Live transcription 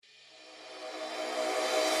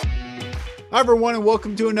Hi, everyone, and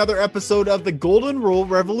welcome to another episode of the Golden Rule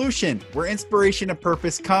Revolution, where inspiration and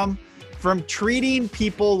purpose come from treating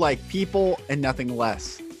people like people and nothing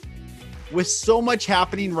less. With so much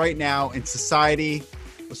happening right now in society,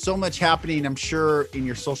 with so much happening, I'm sure, in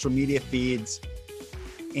your social media feeds,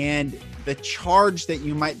 and the charge that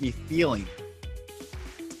you might be feeling,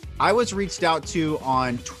 I was reached out to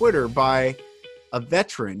on Twitter by a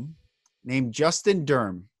veteran named Justin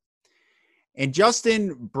Durm. And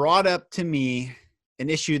Justin brought up to me an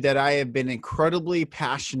issue that I have been incredibly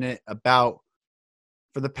passionate about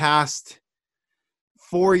for the past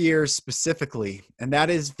 4 years specifically, and that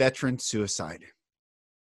is veteran suicide.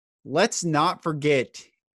 Let's not forget,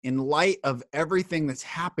 in light of everything that's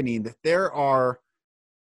happening, that there are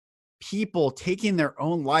people taking their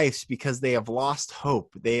own lives because they have lost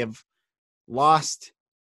hope. They have lost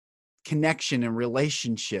connection and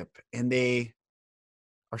relationship, and they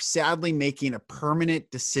are sadly making a permanent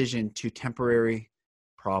decision to temporary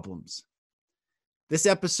problems. This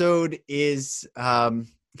episode is,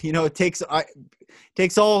 it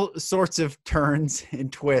takes all sorts of turns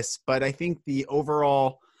and twists, but I think the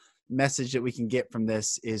overall message that we can get from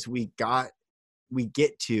this is we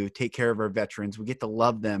get to take care of our veterans. We get to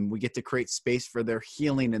love them. We get to create space for their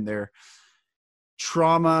healing and their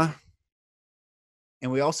trauma. And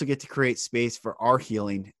we also get to create space for our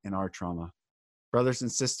healing and our trauma. Brothers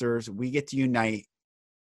and sisters, we get to unite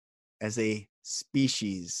as a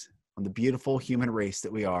species on the beautiful human race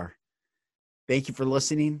that we are. Thank you for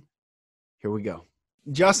listening. Here we go.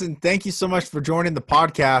 Justin, thank you so much for joining the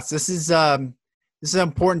podcast. This is an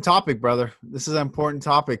important topic, brother. This is an important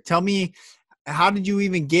topic. Tell me, how did you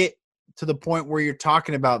even get to the point where you're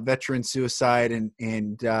talking about veteran suicide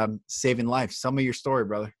and saving lives? Tell me your story,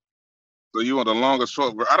 brother. So you want the long or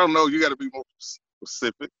short? I don't know. You got to be more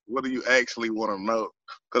specific. What do you actually want to know?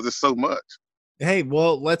 Because it's so much. Hey,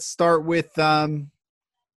 well, let's start with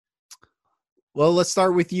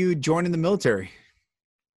you joining the military.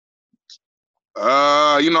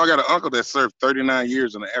 I got an uncle that served 39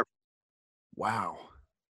 years in the Air Force. Wow.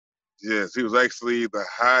 Yes, he was actually the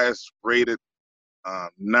highest rated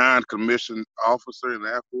non-commissioned officer in the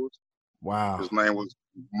Air Force. Wow. His name was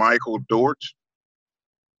Michael Dorch.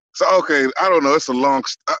 So, okay, I don't know. It's a long,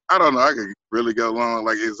 I don't know. I could really go long,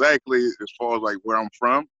 like exactly as far as like where I'm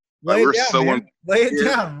from. Lay it down. Lay it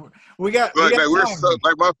down. We got like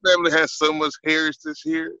my family has so much heritage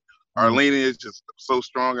here. Our lineage is so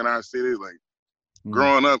strong in our city. Like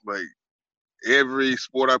growing up, like every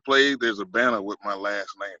sport I played, there's a banner with my last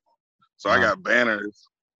name on. So I got banners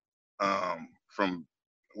from,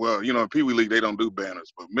 in Pee Wee League, they don't do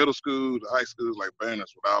banners, but middle school to high school is like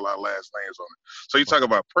banners with all our last names on it. So you talk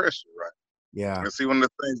about pressure, right? Yeah. And see, one of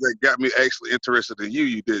the things that got me actually interested in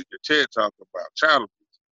you did your TED talk about child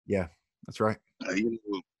abuse. Yeah, that's right.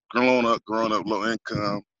 Growing up low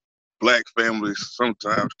income, black families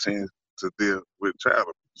sometimes tend to deal with child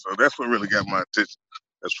abuse. So that's what really got my attention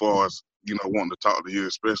as far as, wanting to talk to you,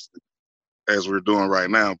 especially as we're doing right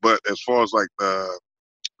now. But as far as like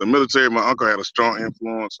the military, my uncle had a strong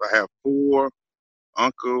influence. I have 4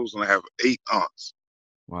 uncles and I have 8 aunts.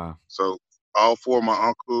 Wow. So all 4 of my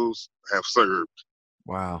uncles have served.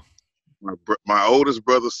 Wow. My oldest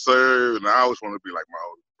brother served, and I always wanted to be like my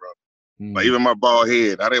oldest brother. Like even my bald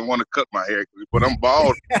head, I didn't want to cut my hair, but I'm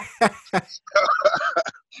bald.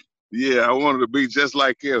 Yeah, I wanted to be just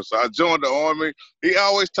like him. So I joined the Army. He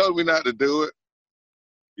always told me not to do it.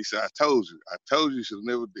 He said, I told you you should have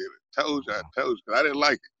never did it. I told you. Because I didn't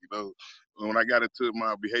like it, when I got into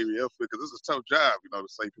my behavioral health, because it's a tough job, to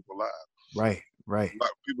save people's lives. Right. A lot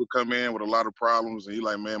of people come in with a lot of problems, and you're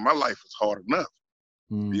like, man, my life is hard enough.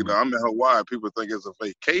 I'm in Hawaii. People think it's a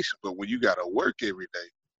vacation, but when you got to work every day,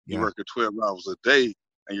 you work at 12 hours a day,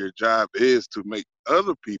 and your job is to make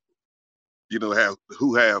other people,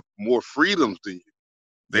 who have more freedoms than you.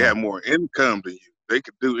 They have more income than you. They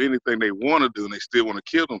could do anything they want to do, and they still want to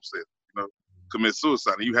kill themselves, commit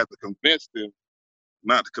suicide. And you have to convince them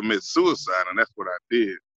not to commit suicide, and that's what I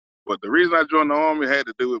did. But the reason I joined the Army had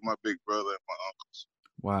to do with my big brother and my uncles.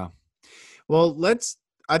 Wow. Well,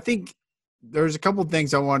 I think there's a couple of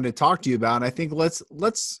things I wanted to talk to you about. And I think let's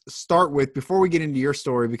start with, before we get into your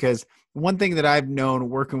story, because one thing that I've known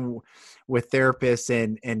working with therapists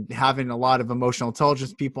and having a lot of emotional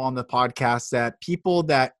intelligence people on the podcast, that people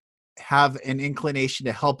that have an inclination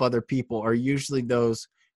to help other people are usually those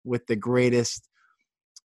with the greatest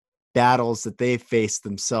battles that they face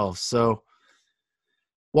themselves. So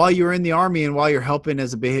while you're in the Army and while you're helping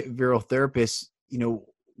as a behavioral therapist,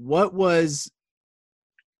 what was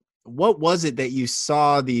it that you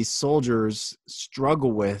saw these soldiers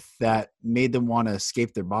struggle with that made them want to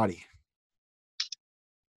escape their body?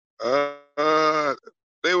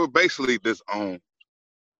 They were basically disowned.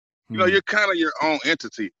 You know, you're kind of your own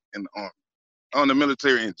entity in the Army, on the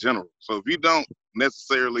military in general. So if you don't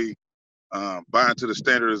necessarily buy into the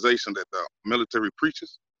standardization that the military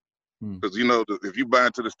preaches, because you know, if you buy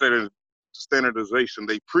into the standardization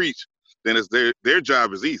they preach, then it's their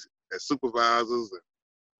job is easy as supervisors. And,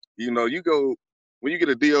 you know, you go when you get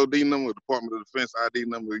a DOD number, Department of Defense ID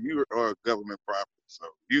number, you are government property. So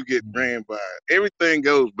you get ran by everything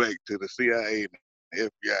goes back to the CIA and the FBI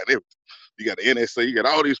and everything. You got the NSA, you got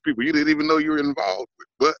all these people you didn't even know you were involved with,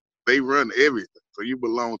 but they run everything. So you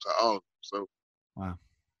belong to all of them. So wow,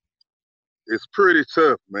 it's pretty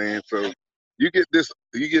tough, man. So you get this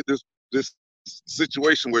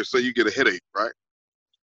situation where say you get a headache, right?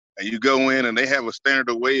 And you go in and they have a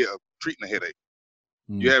standard way of treating a headache.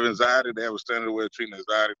 You have anxiety, they have a standard way of treating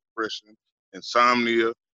anxiety, depression,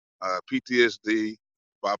 insomnia, PTSD,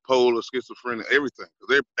 bipolar, schizophrenia, everything.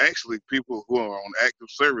 They're actually people who are on active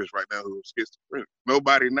service right now who are schizophrenic.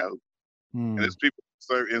 Nobody knows. And there's people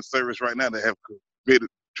in service right now that have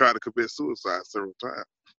tried to commit suicide several times.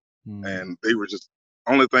 And they were just,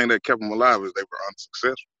 only thing that kept them alive is they were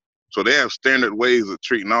unsuccessful. So they have standard ways of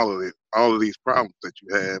treating all of these problems that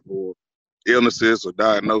you have, or illnesses or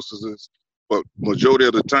diagnoses. But majority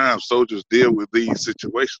of the time, soldiers deal with these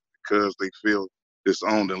situations because they feel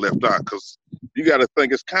disowned and left out. Because you got to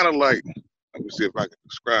think, it's kind of like, let me see if I can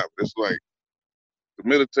describe it. It's like the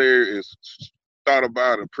military is thought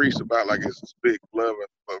about and preached about like it's this big love,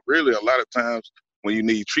 but really a lot of times when you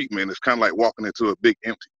need treatment, it's kind of like walking into a big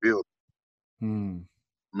empty building.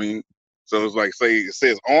 I mean, so it's like, say it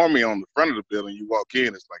says Army on the front of the building, you walk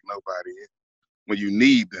in, it's like nobody in. When you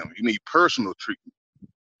need them, you need personal treatment.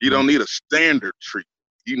 You don't need a standard treatment.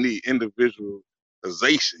 You need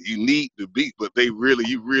individualization. You need to be, but you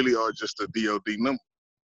really are just a DOD number.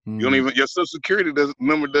 You don't even, your Social Security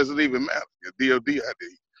number doesn't even matter. Your DOD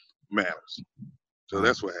ID matters. So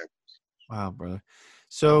that's what happens. Wow, brother.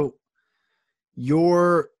 So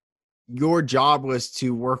your job was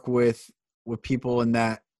to work with people in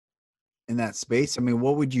that space. I mean,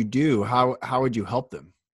 what would you do? How would you help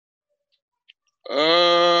them?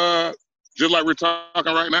 Just like we're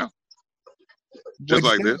talking right now. Just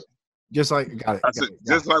like this. Just like, got it.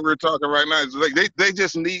 Just like we're talking right now. It's like they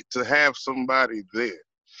just need to have somebody there.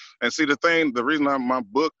 And see, the reason my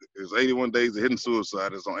book is 81 Days of Hidden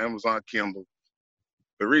Suicide is on Amazon Kindle.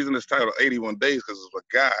 The reason it's titled 81 Days because it's a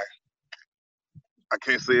guy. I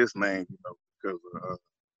can't say his name, you know, because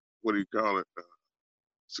what do you call it?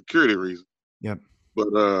 Security reason. Yep.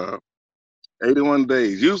 But 81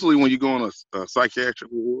 days. Usually when you go on a psychiatric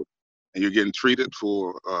ward and you're getting treated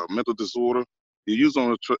for mental disorder, you're usually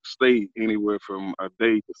on a stay anywhere from a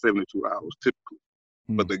day to 72 hours typically.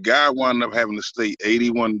 But the guy wound up having to stay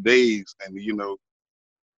 81 days. And, you know,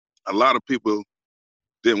 a lot of people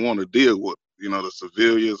didn't want to deal with, you know, the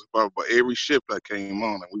civilians. But every shift that came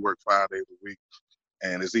on, and we work 5 days a week,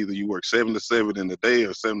 and it's either you work 7 to 7 in the day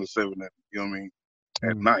or 7 to 7 at, you know what I mean,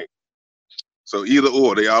 at night. So either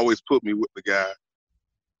or, they always put me with the guy,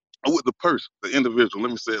 or with the person, the individual.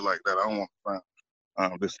 Let me say it like that. I don't want to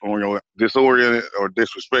sound disoriented or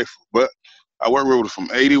disrespectful, but I worked with him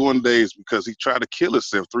from 81 days because he tried to kill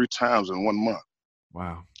himself 3 times in 1 month.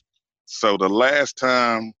 Wow. So the last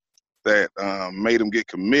time that made him get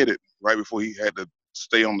committed, right before he had to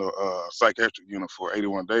stay on the psychiatric unit for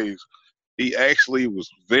 81 days, he actually was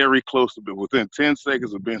very close to within 10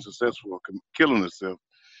 seconds of being successful of killing himself.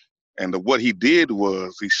 And what he did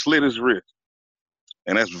was he slit his wrist.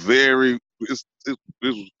 And that's it's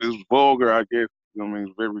vulgar, I guess. You know what I mean?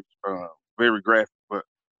 It's very graphic. But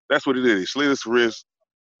that's what he did. He slit his wrist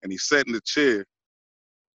and he sat in the chair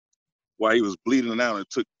while he was bleeding out and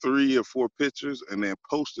took 3 or 4 pictures and then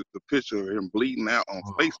posted the picture of him bleeding out on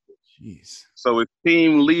Facebook. Jeez. So his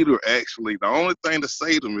team leader actually, the only thing to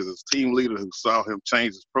save him is his team leader who saw him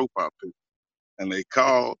change his profile picture. And they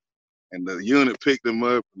called and the unit picked him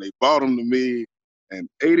up and they brought him to me. And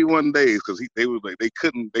 81 days, because there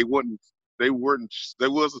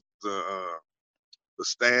wasn't the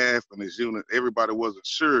staff and his unit, everybody wasn't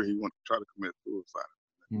sure he wanted to try to commit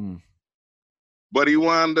suicide. But he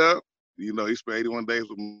wound up, you know, he spent 81 days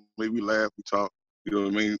with me. We laughed, we talked, you know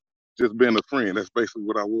what I mean? Just being a friend. That's basically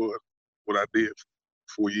what I did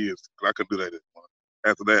for 4 years. I couldn't do that anymore.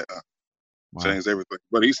 After that, I changed everything.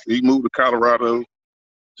 But he moved to Colorado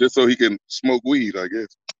just so he can smoke weed, I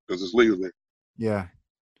guess, because it's legal there. Yeah.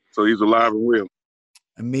 So he's alive and well.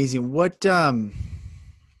 Amazing. What did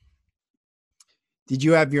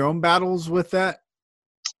you have your own battles with that?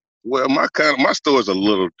 Well, my story's a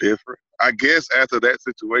little different. I guess after that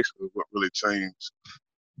situation is what really changed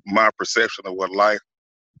my perception of what life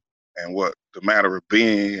and what the matter of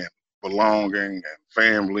being and belonging and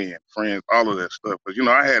family and friends, all of that stuff. But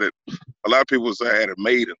I had it. A lot of people say I had it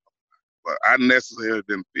made it, but I necessarily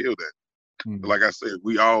didn't feel that. Like I said,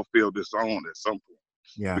 we all feel disowned at some point.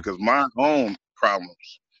 Yeah. Because my own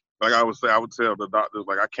problems, like I would say, I would tell the doctors,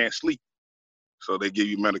 like, I can't sleep. So they give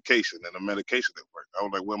you medication, and the medication didn't work. I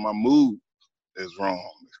was like, well, my mood is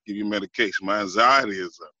wrong. Let's give you medication. My anxiety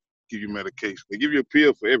is up. Give you medication. They give you a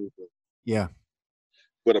pill for everything. Yeah.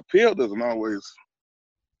 But a pill doesn't always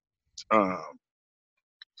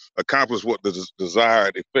accomplish what the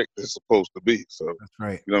desired effect is supposed to be. So that's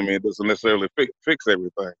right. You know what I mean? It doesn't necessarily fix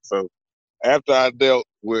everything. So after I dealt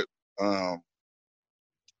with the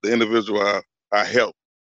individual I helped,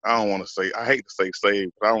 I don't want to say, I hate to say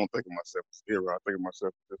saved, but I don't think of myself as a hero. I think of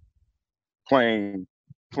myself as just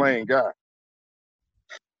plain guy.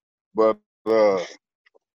 But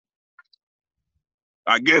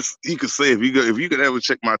I guess you could say, if you could ever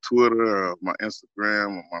check my Twitter or my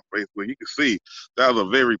Instagram or my Facebook, you could see that I was a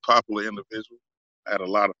very popular individual. I had a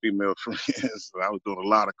lot of female friends. I was doing a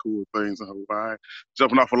lot of cool things in Hawaii,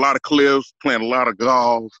 jumping off a lot of cliffs, playing a lot of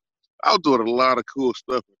golf. I was doing a lot of cool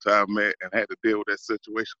stuff until I met and had to deal with that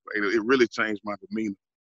situation. It really changed my demeanor.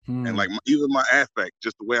 And like even my affect,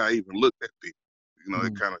 just the way I even looked at people,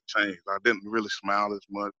 it kind of changed. I didn't really smile as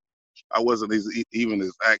much. I wasn't even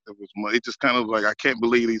as active as much. It just kind of like, I can't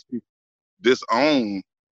believe these people disown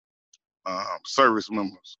service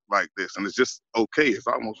members like this. And it's just okay. It's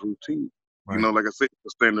almost routine. Right. Like I said, the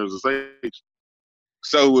standardization.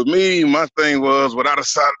 So with me, my thing was, what I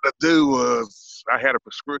decided to do was, I had a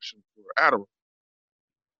prescription for Adderall.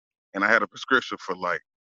 And I had a prescription for like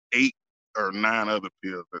 8 or 9 other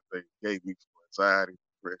pills that they gave me for anxiety,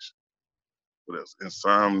 depression, what else?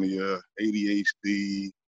 Insomnia, ADHD.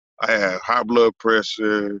 I had high blood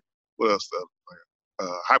pressure. What else?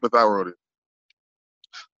 Hypothyroidism.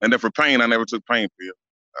 And then for pain, I never took pain pills.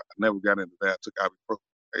 I never got into that. I took ibuprofen.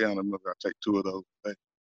 I remember I take 2 of those a day.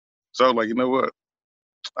 So I was like, you know what?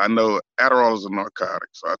 I know Adderall is a narcotic,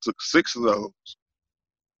 so I took 6 of those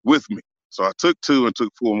with me. So I took 2 and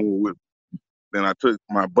took 4 more with me. Then I took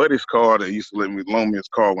my buddy's car that used to let me loan me his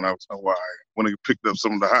car when I was in Hawaii. When he picked up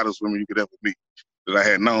some of the hottest women you could ever meet that I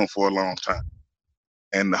had known for a long time.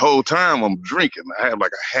 And the whole time I'm drinking. I have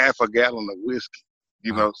like a half a gallon of whiskey,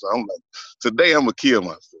 Wow. So I'm like, today I'm gonna kill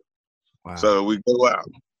myself. Wow. So we go out.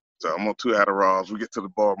 So I'm on 2 Adderalls. We get to the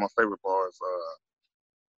bar. My favorite bar is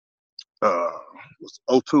was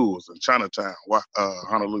O'Toole's in Chinatown,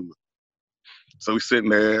 Honolulu. So we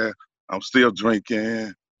sitting there. I'm still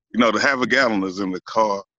drinking. The half a gallon is in the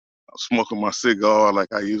car. I'm smoking my cigar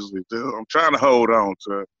like I usually do. I'm trying to hold on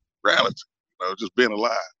to reality, just being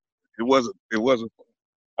alive. It wasn't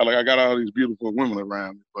fun. I got all these beautiful women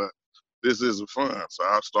around me, but this isn't fun. So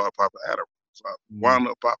I started popping Adderall. So I wound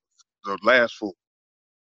up popping the last 4.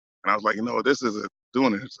 And I was like, this isn't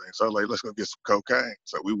doing anything. So I was like, let's go get some cocaine.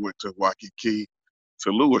 So we went to Waikiki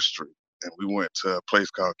to Lewis Street. And we went to a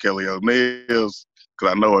place called Kelly O'Neill's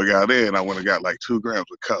because I know a guy there, and I went and got like 2 grams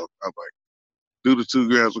of coke. I was like, do the 2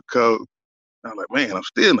 grams of coke. And I'm like, man, I'm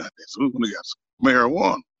still not there. So we went and got some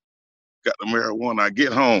marijuana. Got the marijuana. I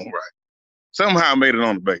get home, right? Somehow I made it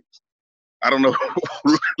on the base. I don't know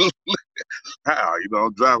how.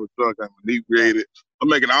 I'm driving a truck. I'm inebriated. I'm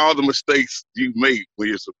making all the mistakes you make when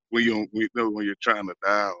you're trying to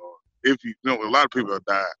die, or if a lot of people have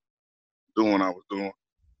died doing what I was doing.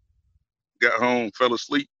 Got home, fell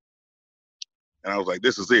asleep, and I was like,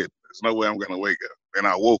 "This is it. There's no way I'm gonna wake up." And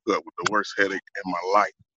I woke up with the worst headache in my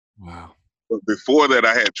life. Wow. But before that,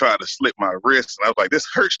 I had tried to slip my wrist, and I was like, "This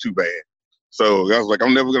hurts too bad." So I was like,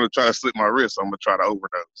 "I'm never gonna try to slip my wrist. I'm gonna try to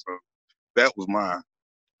overdose." So that was my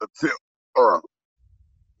attempt, or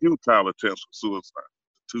futile attempts for suicide.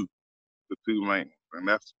 The two main, and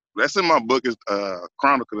that's in my book. Is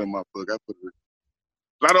chronicled in my book. I put it.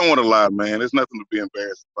 But I don't want to lie, man. There's nothing to be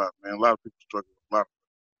embarrassed about, man. A lot of people struggle with a lot.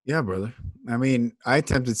 Yeah, brother. I mean, I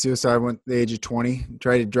attempted suicide when at the age of 20.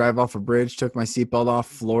 Tried to drive off a bridge, took my seatbelt off,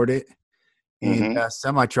 floored it, and a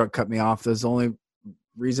semi truck cut me off. That's the only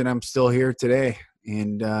reason I'm still here today.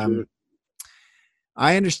 And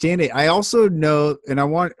I understand it. I also know, and I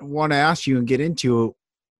want to ask you and get into.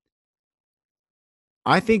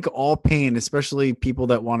 I think all pain, especially people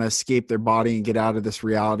that want to escape their body and get out of this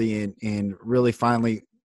reality and really finally,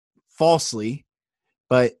 falsely,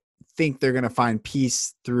 but think they're going to find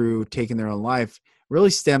peace through taking their own life, really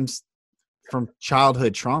stems from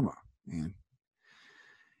childhood trauma, man.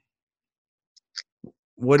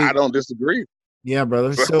 I don't disagree. Yeah,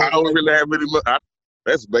 brother. So I don't really have any.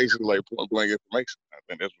 That's basically like point blank information. I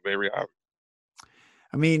think that's very obvious.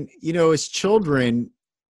 I mean, as children,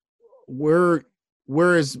 we're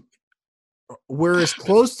as we're as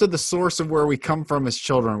close to the source of where we come from as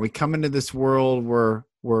children. We come into this world, we're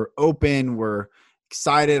open, we're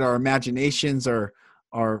excited, our imaginations are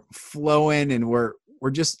flowing, and we're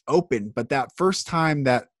just open. But that first time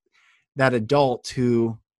that adult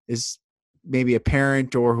who is maybe a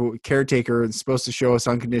parent or who caretaker is supposed to show us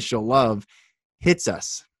unconditional love hits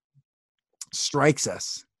us, strikes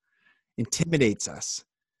us, intimidates us,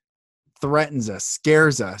 threatens us,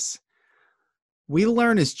 scares us. We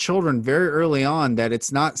learn as children very early on that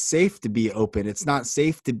it's not safe to be open. It's not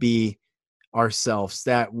safe to be ourselves.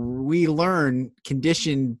 That we learn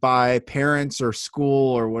conditioned by parents or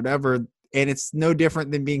school or whatever. And it's no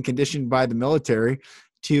different than being conditioned by the military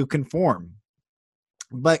to conform.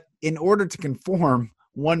 But in order to conform,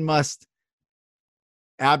 one must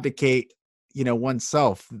abdicate,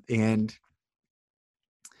 oneself. And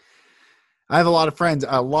I have a lot of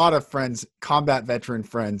friends, combat veteran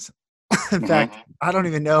friends. In fact, I don't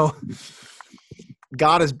even know.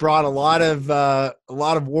 God has brought a lot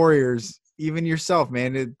of warriors, even yourself,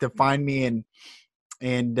 man, to find me, and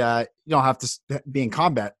you don't have to be in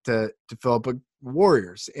combat to fill up, but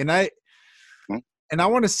warriors. And I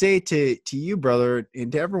want to say to you, brother,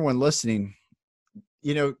 and to everyone listening,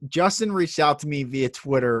 Justin reached out to me via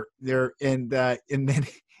Twitter there, and then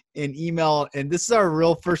an email, and this is our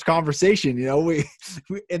real first conversation. We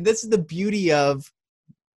and this is the beauty of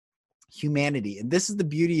humanity, and this is the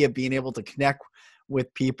beauty of being able to connect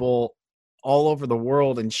with people all over the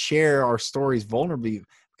world and share our stories vulnerably,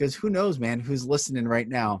 because who knows, man, who's listening right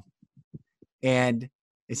now and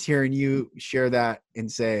is hearing you share that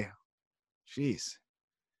and say, geez,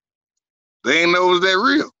 they ain't know it was that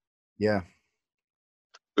real. Yeah.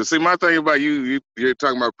 But see, my thing about you're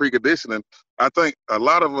talking about preconditioning. I think a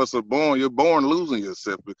lot of us you're born losing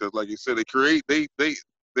yourself, because like you said,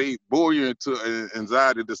 they bore you into an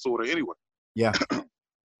anxiety disorder anyway. Yeah.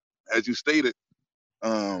 As you stated,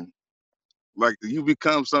 like you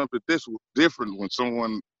become something different when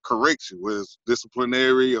someone corrects you, whether it's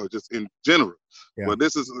disciplinary or just in general. Yeah. Well,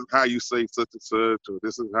 this is how you say such and such, or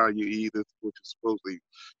this is how you eat, this is what you're supposed to eat.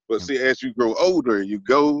 But see, as you grow older, you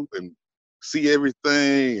go and see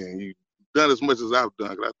everything, and you've done as much as I've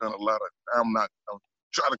done. I've done a lot of, I'm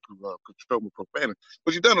trying to control my profanity,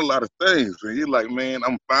 but you've done a lot of things, and you're like, man,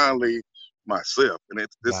 I'm finally myself. And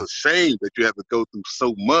it's a shame that you have to go through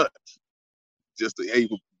so much just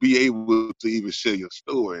to be able to even share your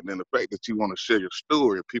story. And then the fact that you want to share your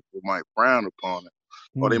story, people might frown upon it,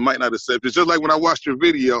 or they might not accept it. It's just like when I watched your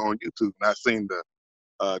video on YouTube and I seen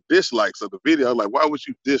the dislikes of the video, I was like, why would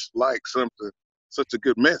you dislike something, such a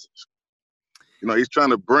good message? He's trying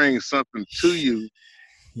to bring something to you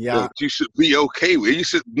that you should be okay with. You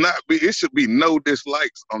should not be. It should be no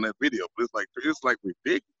dislikes on that video. But it's like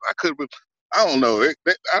ridiculous. I don't know.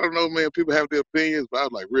 I don't know, man. People have their opinions, but I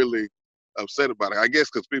was like really upset about it. I guess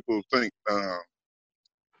because people think,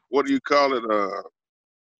 what do you call it?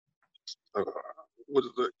 What is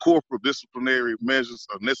it? Corporal disciplinary measures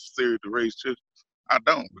are necessary to raise children. I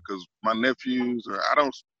don't, because my nephews, or I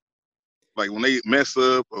don't, like when they mess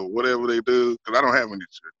up or whatever they do, because I don't have any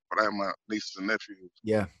children, but I have my nieces and nephews.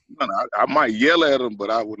 Yeah. I might yell at them, but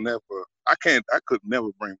I would never. I could never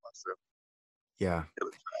bring myself. Yeah.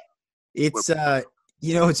 It's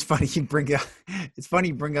it's funny you bring up. It's funny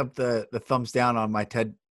you bring up the thumbs down on my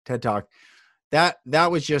TED Talk. That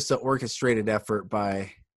was just an orchestrated effort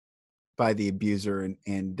by the abuser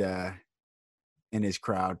and his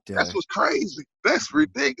crowd. That's what's crazy. That's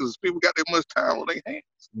ridiculous. People got that much time on their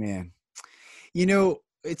hands. Man,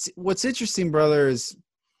 it's what's interesting, brother, is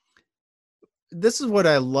this is what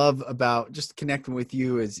I love about just connecting with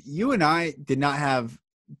you. Is you and I did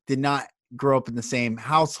not grow up in the same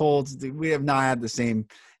households. We have not had the same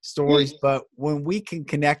stories, but when we can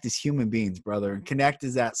connect as human beings, brother, and connect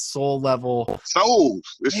as that soul level. Souls.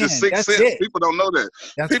 It's your sixth sense. People don't know that.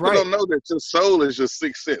 People don't know that your soul is your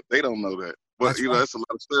sixth sense. They don't know that. But that's a lot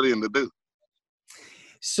of studying to do.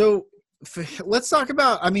 So let's talk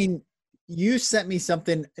about, you sent me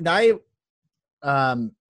something, and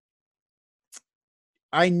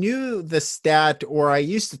I knew the stat, or I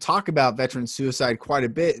used to talk about veteran suicide quite a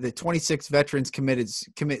bit. The 26 veterans commit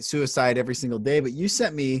suicide every single day, but you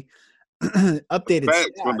sent me updated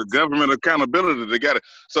facts stats. From the government accountability. They got it.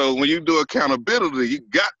 So when you do accountability, you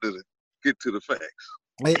got to get to the facts.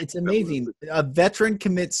 It's amazing. A veteran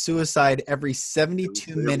commits suicide every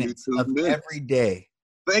 72 minutes of every day.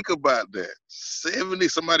 Think about that.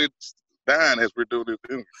 Somebody dying as we're doing this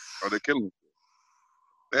interview, or they're killing them.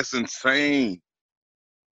 That's insane.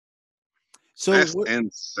 So that's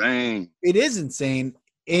insane. It is insane.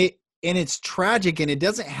 And it's tragic, and it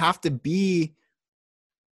doesn't have to be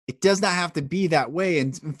it does not have to be that way.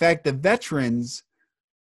 And in fact, the veterans,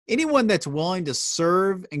 anyone that's willing to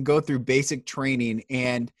serve and go through basic training,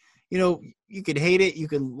 and, you know, you could hate it, you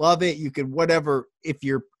could love it, you could whatever if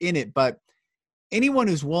you're in it, but anyone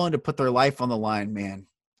who's willing to put their life on the line, man,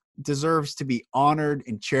 deserves to be honored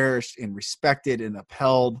and cherished and respected and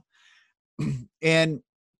upheld. and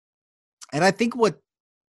and I think what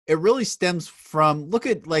it really stems from, look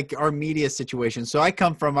at like our media situation. So I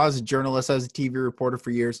was a journalist, I was a TV reporter for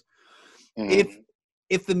years. Mm-hmm.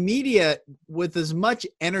 If the media, with as much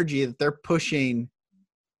energy that they're pushing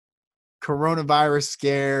coronavirus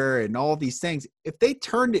scare and all these things, if they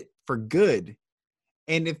turned it for good,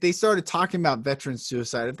 and if they started talking about veteran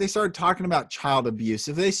suicide, if they started talking about child abuse,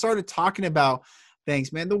 if they started talking about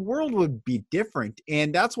things, man, the world would be different.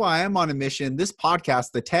 And that's why I'm on a mission. This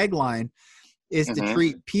podcast, the tagline is to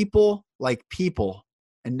treat people like people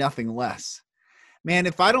and nothing less. Man,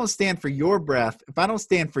 if I don't stand for your breath, if I don't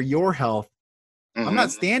stand for your health, I'm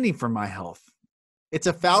not standing for my health. It's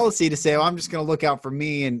a fallacy to say, oh, I'm just going to look out for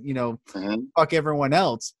me and, you know, fuck everyone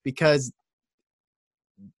else, because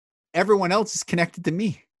everyone else is connected to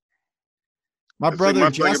me. My brother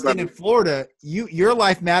Justin in Florida, your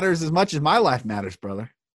life matters as much as my life matters, brother.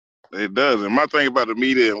 It does. And my thing about the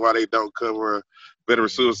media and why they don't cover veteran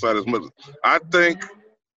suicide as much, I think,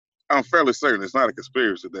 I'm fairly certain it's not a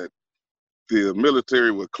conspiracy that the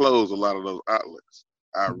military would close a lot of those outlets.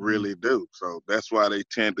 I really do. So that's why they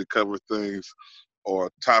tend to cover things or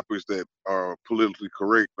topics that are politically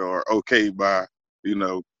correct or okay by, you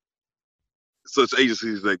know, such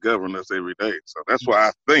agencies that govern us every day. So that's why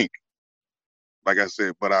I think, like I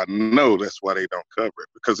said, but I know that's why they don't cover it.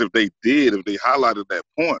 Because if they highlighted that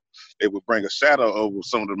point, it would bring a shadow over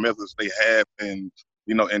some of the methods they have in,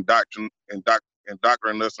 you know, indoctrinating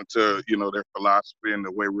us into, you know, their philosophy and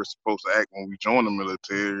the way we're supposed to act when we join the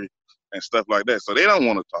military and stuff like that. So they don't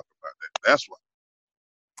want to talk about that. That's why.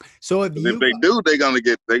 So if they do, they're gonna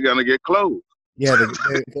get closed. Yeah,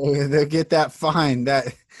 they'll get that fine. They'll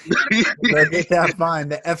get that fine,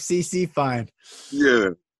 the FCC fine. Yeah.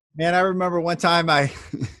 Man, I remember one time my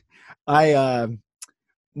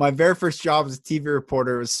very first job as a TV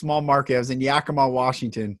reporter, it was a small market. I was in Yakima,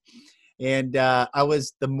 Washington. And I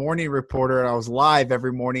was the morning reporter, and I was live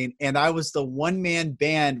every morning. And I was the one-man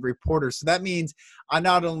band reporter. So that means I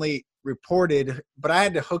not only reported, but I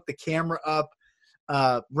had to hook the camera up,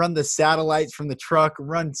 run the satellites from the truck,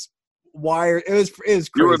 run wire. It was crazy.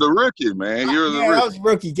 You were the rookie, man. You were the rookie. I was a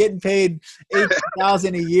rookie, getting paid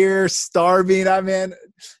 $8,000 a year, starving.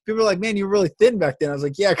 People were like, "Man, you were really thin back then." I was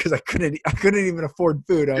like, "Yeah, because I couldn't even afford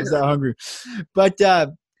food. I was that hungry." But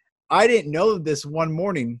I didn't know this one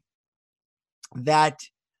morning that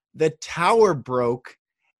the tower broke,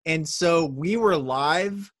 and so we were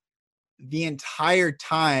live the entire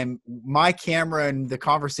time. My camera and the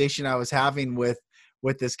conversation I was having with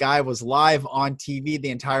this guy was live on TV the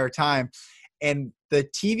entire time. And the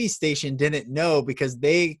TV station didn't know, because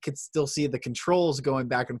they could still see the controls going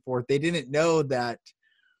back and forth. They didn't know that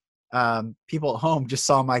people at home just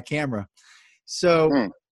saw my camera. So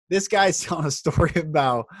this guy's telling a story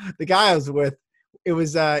about the guy I was with. It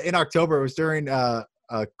was in October. It was during a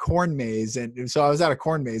corn maze. And so I was at a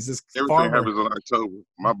corn maze. Everything happens in October.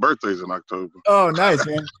 My birthday's in October. Oh, nice,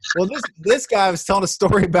 man. Well, this guy was telling a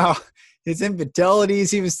story about his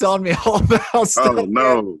infidelities. He was telling me all about stuff.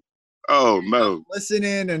 Oh no.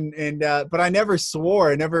 Listening and but I never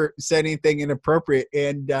swore. I never said anything inappropriate.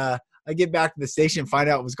 And I get back to the station, find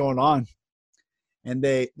out what was going on. And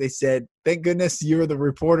they said, "Thank goodness you were the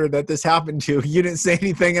reporter that this happened to. You didn't say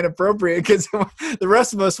anything inappropriate, because the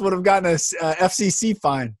rest of us would have gotten a FCC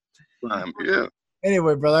fine." Yeah.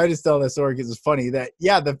 Anyway, brother, I just tell that story because it's funny that,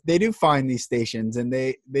 they do find these stations, and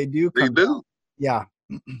they do. They do. Yeah.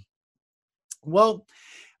 Well,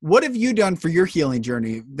 what have you done for your healing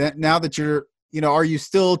journey? That now that you're, are you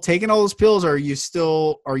still taking all those pills? Or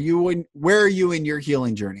where are you in your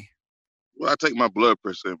healing journey? Well, I take my blood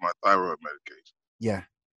pressure and my thyroid medication. Yeah.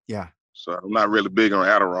 Yeah. So I'm not really big on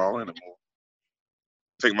Adderall anymore.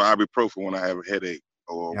 Take my ibuprofen when I have a headache,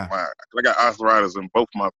 or I got arthritis in both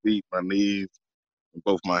my feet, my knees, and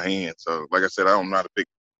both my hands. So like I said, I'm not a big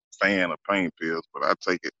fan of pain pills, but I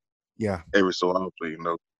take it every so often,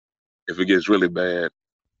 if it gets really bad.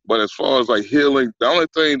 But as far as like healing, the only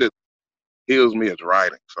thing that heals me is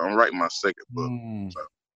writing. So I'm writing my second book. So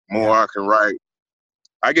more I can write.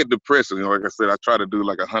 I get depressed, like I said, I try to do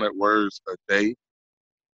like 100 words a day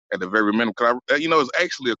at the very minimum. Cause it's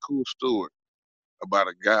actually a cool story about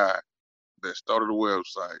a guy that started a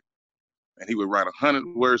website, and he would write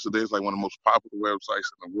 100 words a day. It's like one of the most popular websites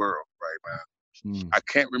in the world right now. I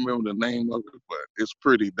can't remember the name of it, but it's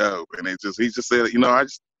pretty dope. And he just said,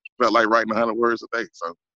 felt like writing 100 words a day.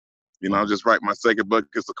 So, I'm just writing my second book.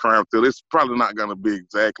 It's a crime thriller. It's probably not going to be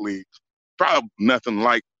probably nothing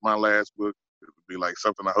like my last book. It'll be like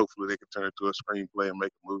something that hopefully they can turn into a screenplay and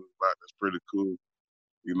make a movie about. That's pretty cool.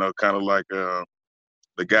 Kind of like the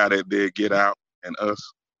guy that did Get Out and Us.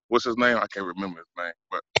 What's his name? I can't remember his name,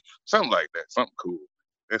 but something like that. Something cool.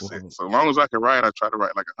 That's it. So long as I can write, I try to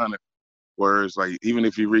write like 100 words. Like even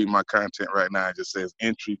if you read my content right now, it just says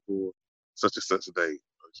entry for such and such a day.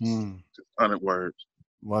 Just 100 words.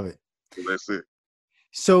 Love it. So that's it.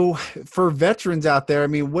 So for veterans out there, I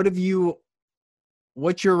mean,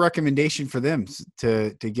 what's your recommendation for them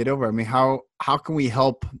to get over? I mean, how can we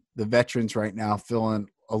help the veterans right now feeling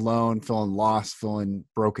alone, feeling lost, feeling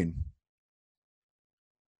broken?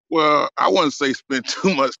 Well, I wouldn't say spend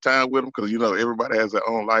too much time with them because, everybody has their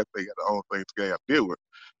own life. They got their own things they got to deal with.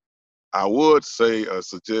 I would say,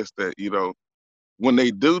 suggest that, when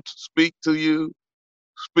they do speak to you,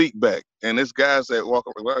 speak back. And it's guys that walk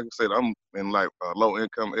up, like I said, I'm in like a low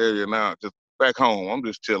income area now, just back home. I'm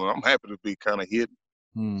just chilling. I'm happy to be kind of hidden.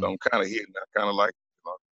 So I'm kind of hidden. I kind of like,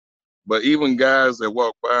 but even guys that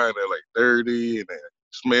walk by and they're like dirty and they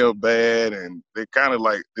smell bad and they're kind of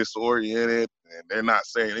like disoriented and they're not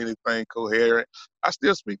saying anything coherent, I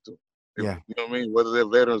still speak to them. Yeah. You know what I mean? Whether they're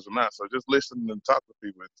veterans or not. So just listen and talk to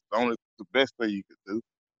people. It's the best thing you could do.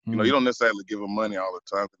 You don't necessarily give them money all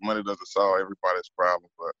the time. Money doesn't solve everybody's problem.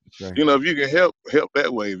 But, right. If you can help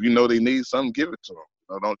that way, if they need something, give it to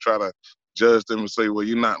them. Don't try to judge them and say, well,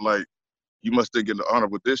 you're not like, you must still get the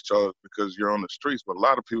honorable discharge because you're on the streets. But a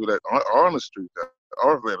lot of people that are on the street, that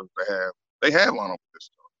are veterans, they have honorable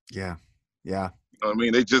discharge. Yeah. Yeah. You know what I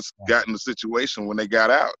mean? They just got in the situation when they got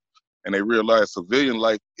out and they realized civilian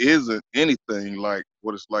life isn't anything like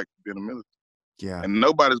what it's like to be in the military. Yeah. And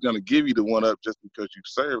nobody's going to give you the one up just because you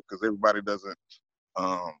serve, because everybody doesn't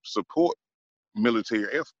support military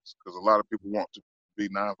efforts, because a lot of people want to be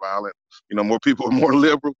nonviolent. More people are more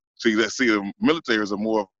liberal. See, the military is a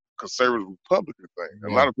more conservative Republican thing. Yeah.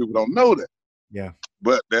 A lot of people don't know that. Yeah.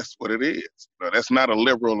 But that's what it is. That's not a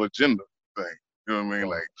liberal agenda thing. You know what I mean?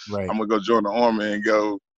 Like, right. I'm going to go join the army and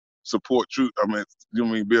go support troops.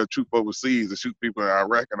 Be a troop overseas to shoot people in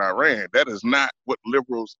Iraq and Iran. That is not what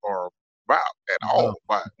liberals are about at all.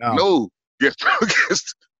 No. Yes,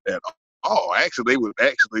 at all. Actually, they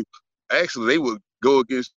would go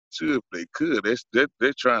against you if they could.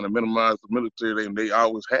 They're trying to minimize the military, and they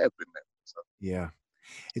always have been that. So, yeah.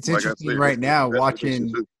 It's interesting right now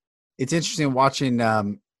watching. It's interesting watching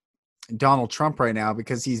Donald Trump right now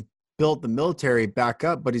because he's built the military back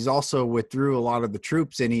up, but he's also withdrew a lot of the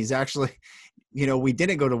troops, and he's actually, we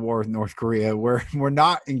didn't go to war with North Korea. We're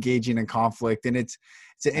not engaging in conflict, and it's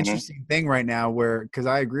an interesting thing right now because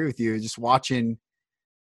I agree with you. Just watching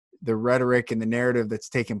the rhetoric and the narrative that's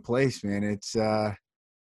taking place, man. It's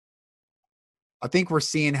I think we're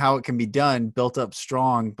seeing how it can be done, built up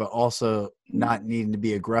strong, but also not needing to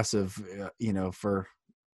be aggressive,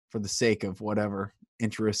 for the sake of whatever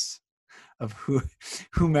interests of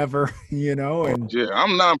whomever, and yeah,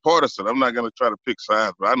 I'm nonpartisan. I'm not going to try to pick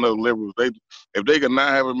sides, but I know liberals, if they could not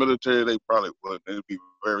have a military, they probably would. It'd be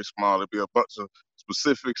very small. It'd be a bunch of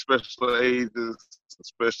specific special agents,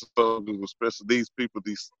 special soldiers, especially these people,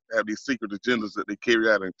 have these secret agendas that they carry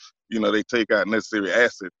out, and they take out necessary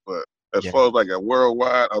assets. But as far as like a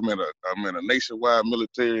worldwide, I'm in a nationwide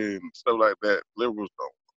military and stuff like that. Liberals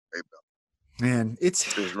don't. They don't. Man, it's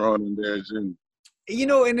just running their agenda.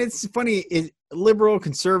 And it's funny, liberal,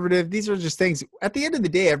 conservative, these are just things. At the end of the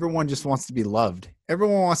day, everyone just wants to be loved.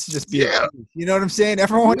 Everyone wants to just be, you know what I'm saying?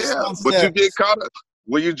 Everyone just wants to. But you get caught up.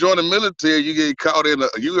 When you join the military, you get caught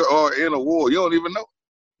you are in a war. You don't even know.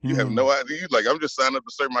 You have no idea. Like, I'm just signing up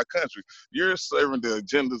to serve my country. You're serving the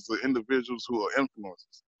agendas of individuals who are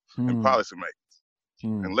influencers and policymakers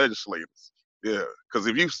and legislators. Yeah, because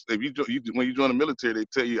if you when you join the military, they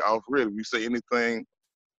tell you off rip, if you say anything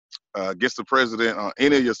against the president on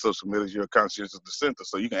any of your social media, you're a conscientious dissenter,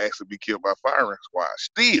 so you can actually be killed by firing squad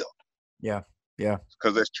still. Yeah.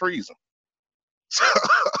 Because that's treason.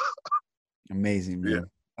 Amazing, man. Yeah.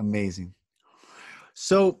 Amazing.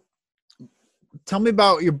 So tell me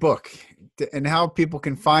about your book and how people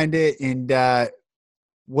can find it and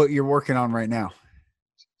what you're working on right now.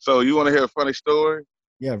 So you want to hear a funny story?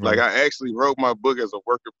 Yeah, bro. Like, I actually wrote my book as a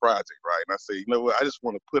worker project, right? And I said, you know what? I just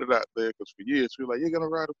want to put it out there because for years, we were like, you're going to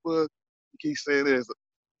write a book? You keep saying this.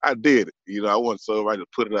 I did it. I wasn't so right to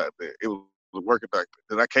put it out there. It was a working project.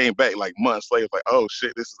 Then I came back like months later, like, oh,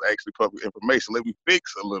 shit, this is actually public information. Let me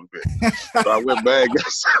fix a little bit. So I went back.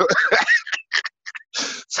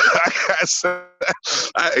 So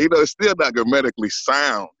it's still not grammatically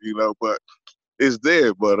sound, but it's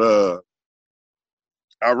there. But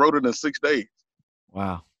I wrote it in 6 days.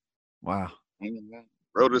 Wow. Mm-hmm.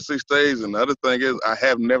 Wrote it in 6 days, and the other thing is, I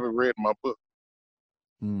have never read my book.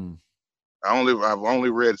 I've only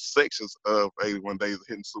read sections of 81 Days of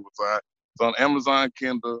Hidden Suicide. It's on Amazon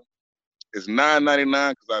Kindle. It's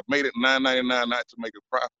 $9.99 because I made it $9.99 not to make a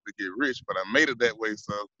profit to get rich, but I made it that way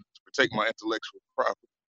so to protect my intellectual property.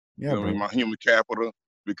 Yeah, you know what I mean, my human capital.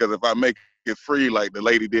 Because if I make it free like the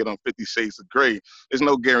lady did on 50 Shades of Grey, there's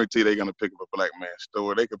no guarantee they're gonna pick up a black man's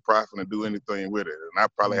store. They could profit and do anything with it, and I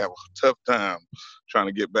probably have a tough time trying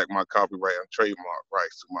to get back my copyright and trademark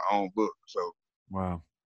rights to my own book. So wow.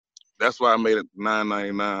 That's why I made it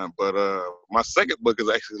 $9.99. But my second book is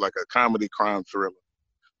actually like a comedy crime thriller,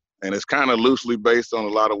 and it's kind of loosely based on a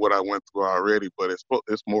lot of what I went through already. But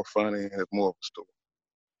it's more funny and it's more of a story.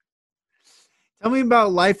 Tell me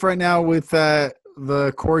about life right now with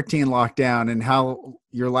the quarantine lockdown and how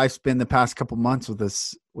your life's been the past couple months with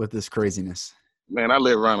this craziness. Man, I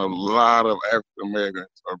live around a lot of African Americans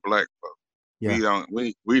or black folks. Yeah.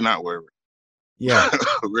 We not worried. Yeah.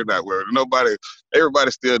 We're not worried.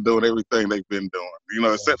 Everybody's still doing everything they've been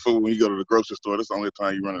doing. Except for when you go to the grocery store, that's the only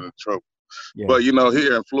time you run into trouble. Yeah. But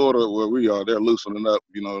here in Florida where we are, they're loosening up.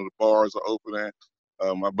 The bars are opening.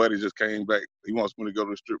 My buddy just came back. He wants me to go to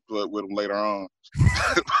the strip club with him later on.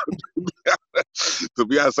 To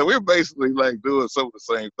be honest, so we're basically like doing some of the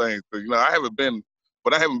same things. Because I haven't been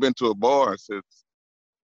to a bar since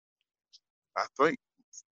I think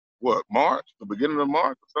March, the beginning of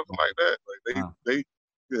March or something like that. Like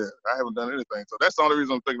I haven't done anything. So that's the only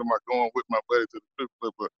reason I'm thinking about going with my buddy to the strip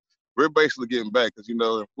club. But we're basically getting back because in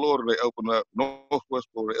Florida they open up Northwest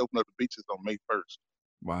Florida, they open up the beaches on May 1st.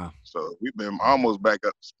 Wow. So we've been almost back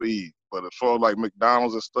up to speed. But as far as like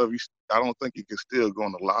McDonald's and stuff, I don't think you can still go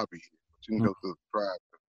in the lobby here. But you can go to the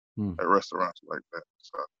drive at restaurants like that.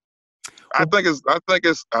 So I think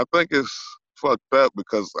it's fucked up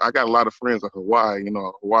because I got a lot of friends in Hawaii.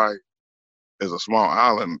 Hawaii is a small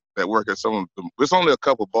island that work at some of them. There's only a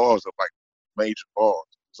couple bars of like major bars.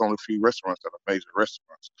 There's only a few restaurants that are major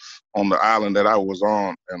restaurants on the island that I was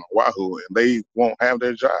on in Oahu, and they won't have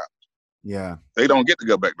their jobs. Yeah. They don't get to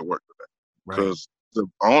go back to work today because the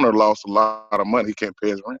owner lost a lot of money. He can't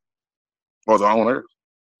pay his rent, or the owners.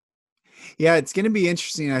 Yeah, it's going to be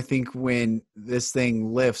interesting, I think, when this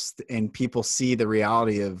thing lifts and people see the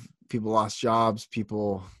reality of people lost jobs, it's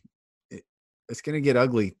going to get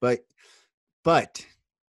ugly. But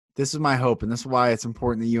this is my hope, and this is why it's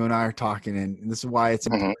important that you and I are talking, and this is why it's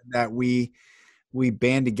important that we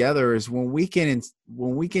band together is when we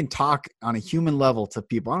can talk on a human level to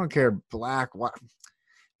people. I don't care black, white.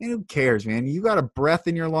 Man, who cares, man? You got a breath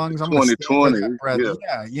in your lungs. I'm 2020.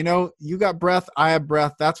 Yeah. You got breath. I have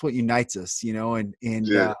breath. That's what unites us, and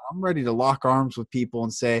I'm ready to lock arms with people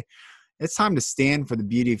and say, it's time to stand for the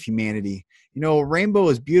beauty of humanity. A rainbow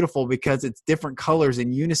is beautiful because it's different colors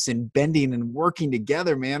in unison, bending and working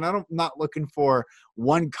together, man. I'm not looking for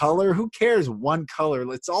one color. Who cares? One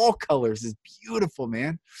color. It's all colors. It's beautiful,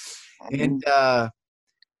 man. And,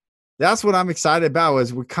 that's what I'm excited about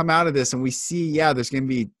as we come out of this and we see, there's going to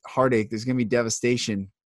be heartache. There's going to be devastation.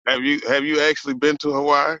 Have you actually been to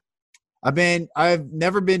Hawaii? I've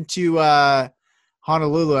never been to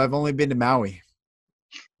Honolulu. I've only been to Maui.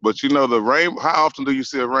 But the rainbow, how often do you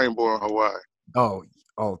see a rainbow in Hawaii? Oh,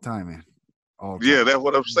 all the time, man. All the time. Yeah, that's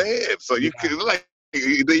what I'm saying. So you can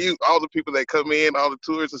all the people that come in, all the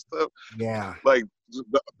tourists and stuff. Yeah.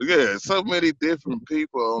 So many different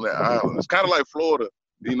people on that island. It's kind of like Florida.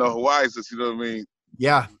 Hawaii is just,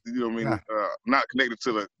 Yeah. Not connected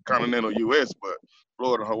to the continental U.S., but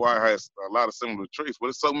Florida and Hawaii has a lot of similar traits. But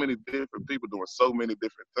it's so many different people doing so many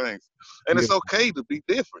different things. And it's okay to be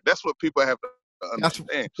different. That's what people have to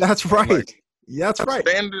understand. That's right. That's right.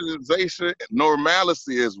 Standardization and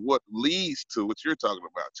normalcy is what leads to what you're talking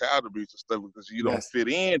about, child abuse and stuff, because you don't fit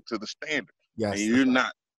into the standard. Yes. And you're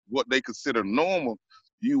not what they consider normal,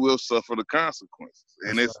 you will suffer the consequences.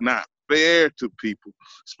 And it's not fair to people,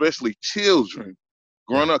 especially children,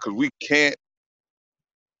 growing up, because we can't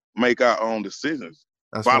make our own decisions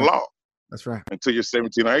by law. That's right. Until you're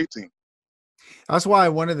 17 or 18. That's why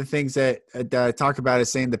one of the things that I talk about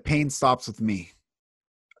is saying the pain stops with me.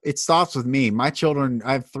 It stops with me. My children,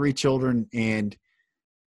 I have 3 children, and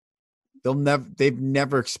they've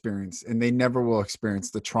never experienced, and they never will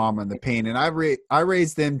experience the trauma and the pain. And I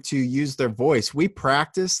raise them to use their voice. We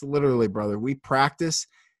practice, literally, brother, we practice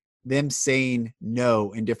them saying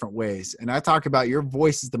no in different ways. And I talk about your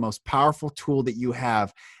voice is the most powerful tool that you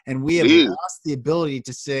have. And we have lost the ability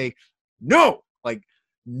to say no, like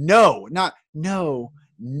no, not no,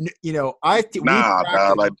 we Nah, practice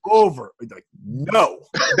dog. Like, over. Like, no,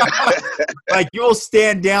 like you'll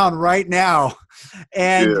stand down right now,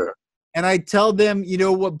 and yeah, I tell them,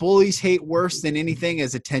 what bullies hate worse than anything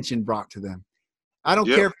is attention brought to them. I don't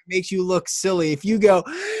yep. care if it makes you look silly. If you go,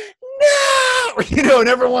 no, and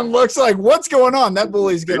everyone looks like, what's going on? That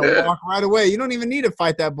bully's going to walk right away. You don't even need to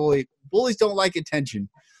fight that bully. Bullies don't like attention.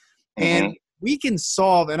 And we can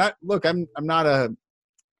solve, and I'm not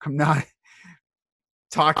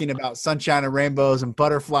talking about sunshine and rainbows and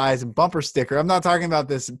butterflies and bumper sticker. I'm not talking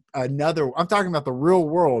about I'm talking about the real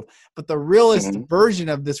world. But the realist version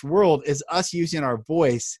of this world is us using our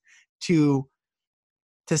voice to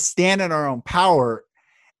stand in our own power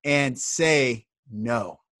and say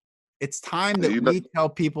no. It's time that we tell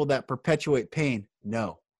people that perpetuate pain,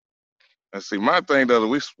 no. And see, my thing though,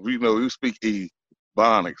 we speak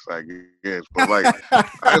Ebonics, I guess, but like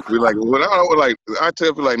I be like, I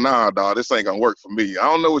tell people like, nah, dog, this ain't gonna work for me. I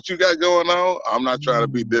don't know what you got going on. I'm not trying to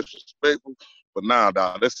be disrespectful, but nah,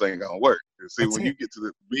 dog, this ain't gonna work. And see, when you get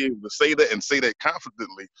to be able to say that and say that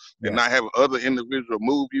confidently, and not have other individual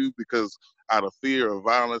move you because out of fear or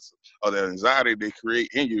violence or the anxiety they create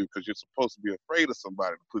in you, because you're supposed to be afraid of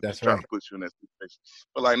somebody to try to put you in that situation.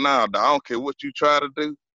 But like, nah, dog, I don't care what you try to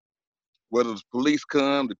do. Whether the police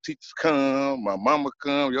come, the teachers come, my mama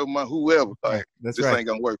come, your mom, whoever, like, this ain't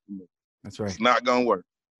gonna work for me. That's right. It's not gonna work.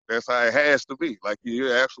 That's how it has to be. Like,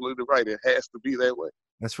 you're absolutely right. It has to be that way.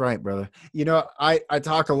 That's right, brother. I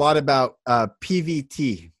talk a lot about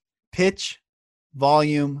PVT, pitch,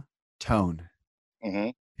 volume, tone.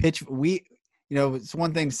 Pitch. It's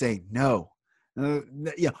one thing to say no.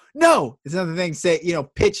 No. It's another thing to say,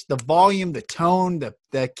 pitch, the volume, the tone,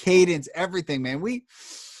 the cadence, everything, man.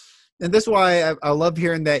 And that's why I love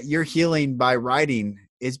hearing that you're healing by writing,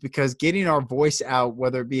 is because getting our voice out,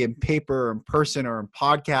 whether it be in paper or in person or in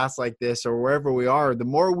podcasts like this or wherever we are, the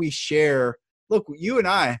more we share. Look, you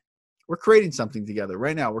and we're creating something together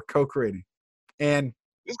right now. We're co-creating. And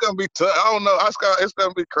it's going to be tough. I don't know. It's going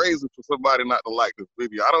to be crazy for somebody not to like this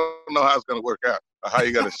video. I don't know how it's going to work out or how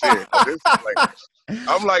you got to share it.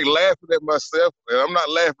 I'm like laughing at myself, and I'm not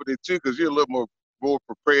laughing at you because you're a little more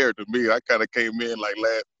prepared than me. I kind of came in like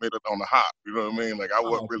last minute on the hop. You know what I mean? Like, I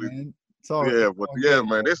wasn't really. Man.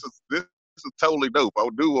 Man, this is totally dope. I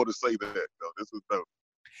do want to say that though. This is dope.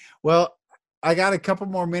 Well, I got a couple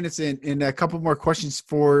more minutes and a couple more questions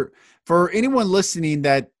for anyone listening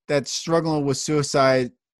that's struggling with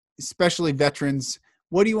suicide, especially veterans.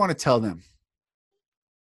 What do you want to tell them?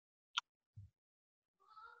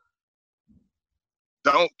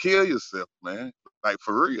 Don't kill yourself, man. Like,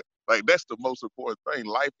 for real. Like, that's the most important thing.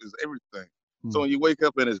 Life is everything. So when you wake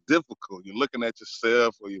up and it's difficult, you're looking at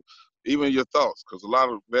yourself or even your thoughts, because a lot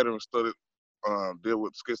of veterans deal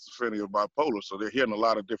with schizophrenia or bipolar, so they're hearing a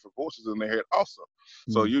lot of different voices in their head also.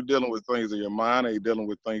 So you're dealing with things in your mind, and you're dealing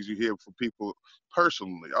with things you hear from people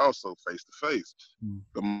personally, also face to face.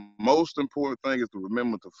 The most important thing is to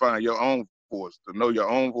remember to find your own voice, to know your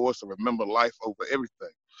own voice, and remember life over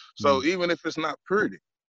everything. So even if it's not pretty,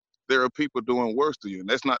 there are people doing worse to you, and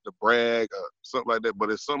that's not to brag or something like that, but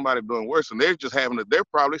it's somebody doing worse, and they're just they're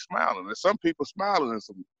probably smiling. And some people smiling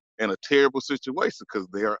in a terrible situation because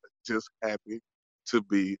they are just happy to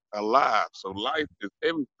be alive. So life is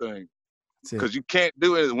everything, because you can't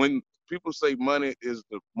do it. When people say money is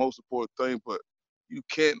the most important thing, but you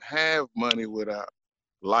can't have money without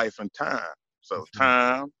life and time. So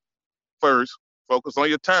time first, focus on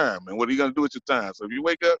your time, and what are you going to do with your time? So if you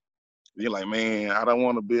wake up, you're like, man, I don't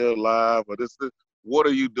want to be alive, or this. What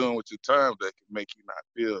are you doing with your time that can make you not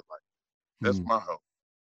feel like that? That's my hope.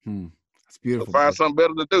 That's beautiful. So find something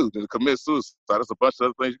better to do than to commit suicide. There's a bunch of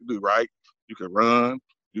other things you can do, right? You can run.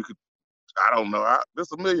 You could, I don't know.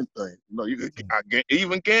 There's a million things. You could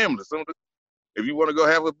even gambling. If you want to go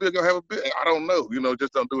have a beer, go have a beer. I don't know.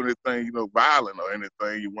 Just don't do anything, violent or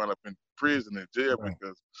anything. You wind up in prison and jail,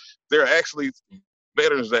 because there are actually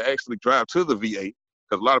veterans that actually drive to the VA.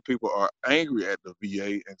 Because a lot of people are angry at the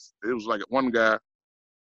VA. And it was like one guy,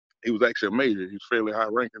 he was actually a major. He was fairly high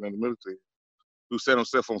ranking in the military, who set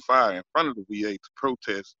himself on fire in front of the VA to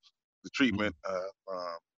protest the treatment of,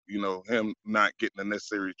 him not getting the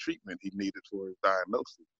necessary treatment he needed for his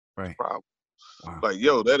diagnosis. Right. Problem. Wow. Like,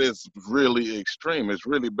 that is really extreme. It's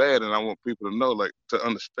really bad. And I want people to know, like, to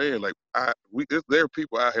understand, like, there are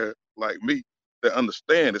people out here like me that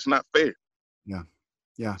understand it's not fair. Yeah.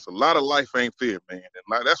 Yeah. So a lot of life ain't fair, man.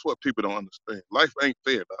 And that's what people don't understand. Life ain't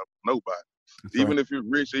fair to nobody. That's even if you're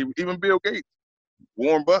rich, even Bill Gates,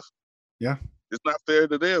 Warren Buffett. Yeah. It's not fair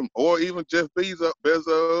to them. Or even Jeff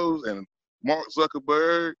Bezos and Mark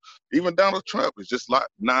Zuckerberg, even Donald Trump. It's just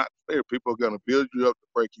not fair. People are going to build you up to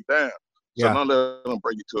break you down. So Yeah. don't let them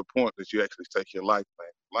bring you to a point that you actually take your life,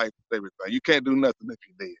 man. Life is everything. You can't do nothing if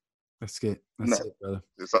you're dead. That's good. That's Nothing. it, brother.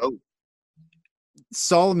 It's over.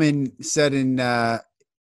 Solomon said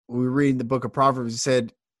we read in the book of Proverbs, he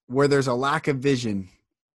said, where there's a lack of vision,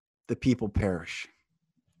 the people perish.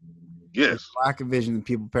 Yes. Lack of vision, the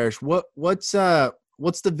people perish. What's the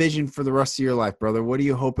vision for the rest of your life, brother? What are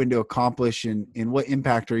you hoping to accomplish, and what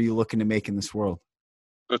impact are you looking to make in this world?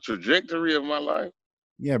 The trajectory of my life?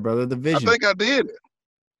 Yeah, brother, the vision. I think I did it.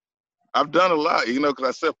 I've done a lot, because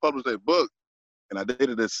I self-published a book, and I did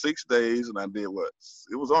it in 6 days, and I did what?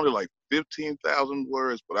 It was only like 15,000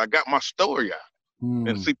 words, but I got my story out.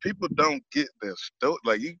 And see, people don't get their story.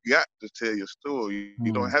 Like, you got to tell your story.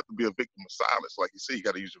 You don't have to be a victim of silence. Like you say, you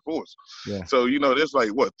got to use your voice. Yeah. So, there's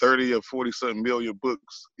like, 30 or 40-something million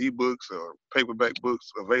books, ebooks or paperback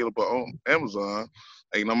books available on Amazon.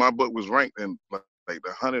 And, my book was ranked in like the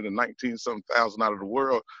 119-something thousand out of the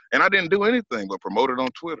world. And I didn't do anything but promote it on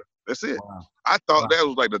Twitter. That's it. Wow. I thought that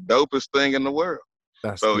was like the dopest thing in the world.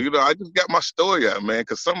 So, I just got my story out, man,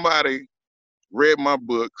 because somebody read my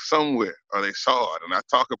book somewhere, or they saw it, and I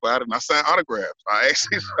talk about it, and I sign autographs. I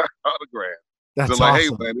actually sign autographs. That's so like,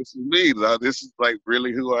 awesome. hey, man, this is me. This is like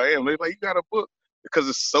really who I am. They're like, you got a book? Because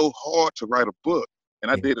it's so hard to write a book. And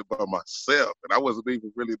I did it by myself, and I wasn't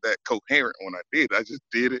even really that coherent when I did it. I just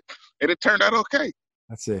did it, and it turned out okay.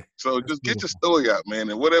 That's it. So just get your story out, man.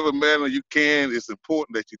 In whatever manner you can, it's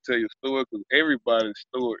important that you tell your story, because everybody's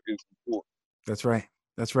story is important. That's right.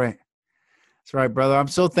 That's right. That's right, brother. I'm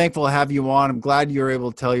so thankful to have you on. I'm glad you were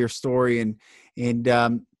able to tell your story. And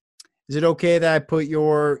is it okay that I put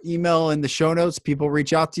your email in the show notes? People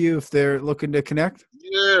reach out to you if they're looking to connect?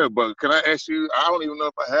 Yeah, but can I ask you, I don't even know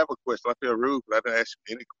if I have a question. I feel rude, but I didn't ask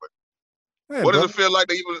you any question. Hey, what brother. does it feel like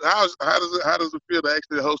to even, how does it feel to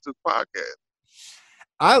actually host this podcast?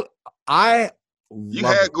 I You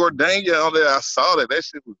had Gordania on there. I saw that. That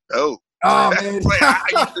shit was dope. Oh, man. Like, how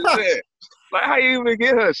you do that? Like, how you even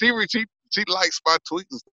get her? She likes my tweets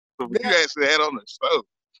and stuff. But you actually had on the show.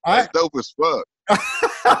 That's dope as fuck.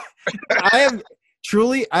 I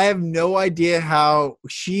have no idea how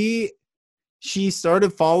she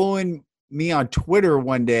started following me on Twitter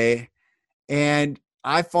one day, and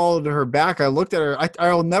I followed her back. I looked at her.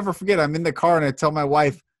 I'll never forget. I'm in the car and I tell my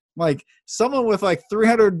wife, like, someone with like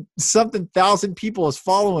 300 something thousand people is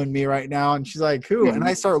following me right now. And she's like, who? Mm-hmm. And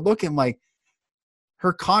I start looking, like,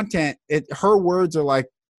 her content, her words are like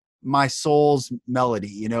my soul's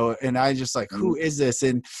melody, and I just like, who is this?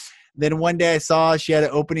 And then one day I saw she had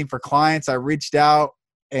an opening for clients. I reached out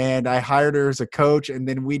and I hired her as a coach, and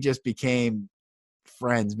then we just became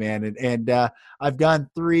friends, man. And we've done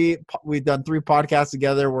 3 podcasts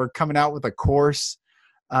together. We're coming out with a course.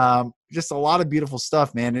 Just a lot of beautiful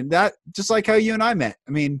stuff, man. And that, just like how you and I met.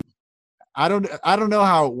 I mean, I don't know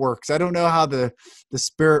how it works. I don't know how the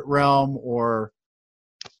spirit realm, or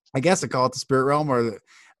I guess I call it the spirit realm, or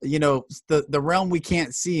the realm we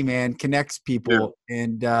can't see, man, connects people. Yeah.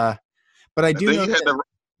 And but I do know this,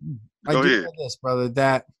 brother,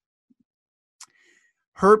 that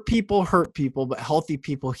hurt people, but healthy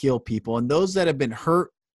people heal people. And those that have been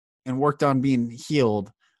hurt and worked on being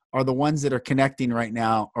healed are the ones that are connecting right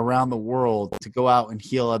now around the world to go out and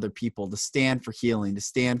heal other people, to stand for healing, to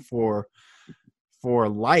stand for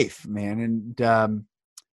life, man. And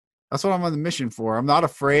that's what I'm on the mission for. I'm not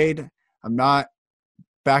afraid. I'm not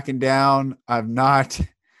backing down. I'm going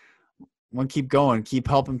to keep going, keep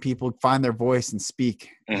helping people find their voice and speak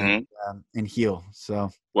and heal. So,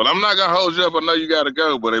 well, I'm not going to hold you up. I know you got to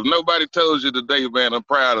go, but if nobody tells you today, man, I'm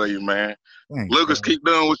proud of you, man. Thanks, Lucas, brother. keep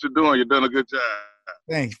doing what you're doing. You're doing a good job.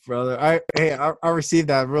 Thanks, brother. I received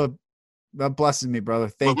that. Really, that blesses me, brother.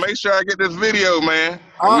 Thank you. Make sure I get this video, man.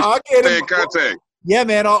 I'll get it. Stay in contact. Yeah,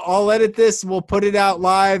 man. I'll edit this. We'll put it out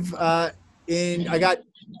live. This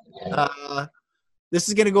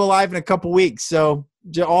is going to go live in a couple weeks. So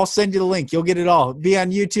I'll send you the link. You'll get it all. Be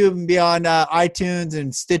on YouTube and be on iTunes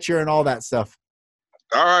and Stitcher and all that stuff.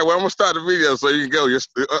 All right. Well, I'm going to start the video so you can go. As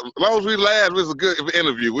long as we laughed, it was a good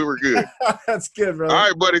interview. We were good. That's good, brother. All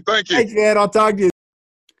right, buddy. Thank you. Thanks, man. I'll talk to you.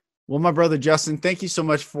 Well, my brother, Justin, thank you so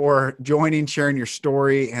much for joining, sharing your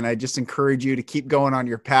story. And I just encourage you to keep going on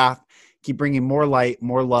your path, keep bringing more light,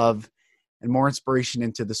 more love, and more inspiration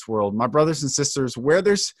into this world. My brothers and sisters, where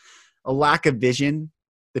there's a lack of vision,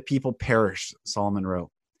 the people perish, Solomon wrote.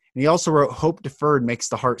 And he also wrote, hope deferred makes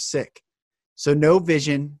the heart sick. So no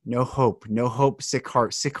vision, no hope, sick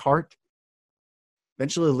heart. Sick heart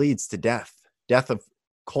eventually leads to death of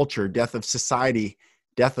culture, death of society,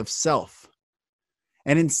 death of self.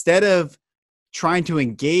 And instead of trying to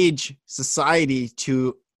engage society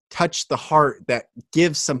to touch the heart that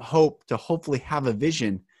gives some hope to hopefully have a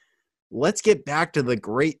vision, let's get back to the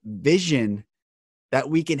great vision that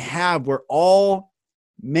we can have where all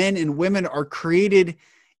men and women are created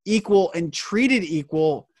equal and treated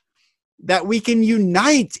equal, that we can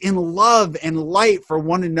unite in love and light for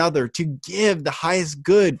one another to give the highest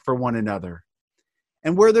good for one another.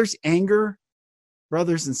 And where there's anger,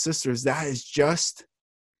 brothers and sisters, that is just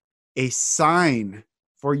a sign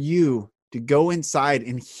for you to go inside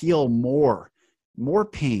and heal more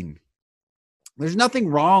pain. There's nothing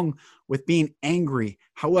wrong with being angry.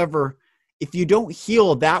 However, if you don't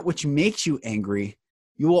heal that which makes you angry,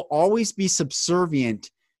 you will always be subservient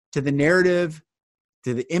to the narrative,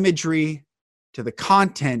 to the imagery, to the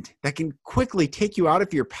content that can quickly take you out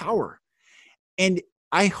of your power. And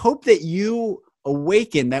I hope that you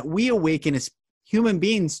awaken, that we awaken as human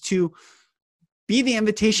beings to be the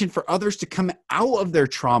invitation for others to come out of their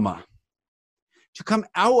trauma, to come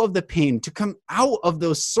out of the pain, to come out of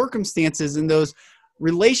those circumstances and those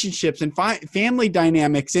relationships and family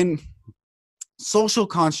dynamics and social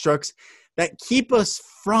constructs that keep us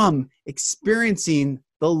from experiencing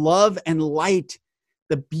the love and light,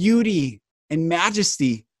 the beauty and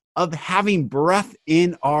majesty of having breath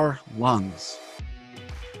in our lungs.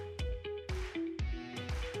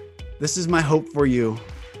 This is my hope for you.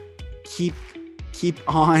 Keep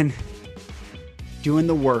on doing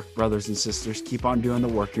the work, brothers and sisters. Keep on doing the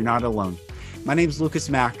work. You're not alone. My name is Lucas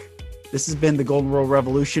Mack. This has been the Golden Rule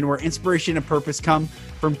Revolution, where inspiration and purpose come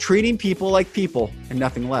from treating people like people and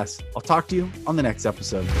nothing less. I'll talk to you on the next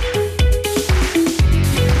episode.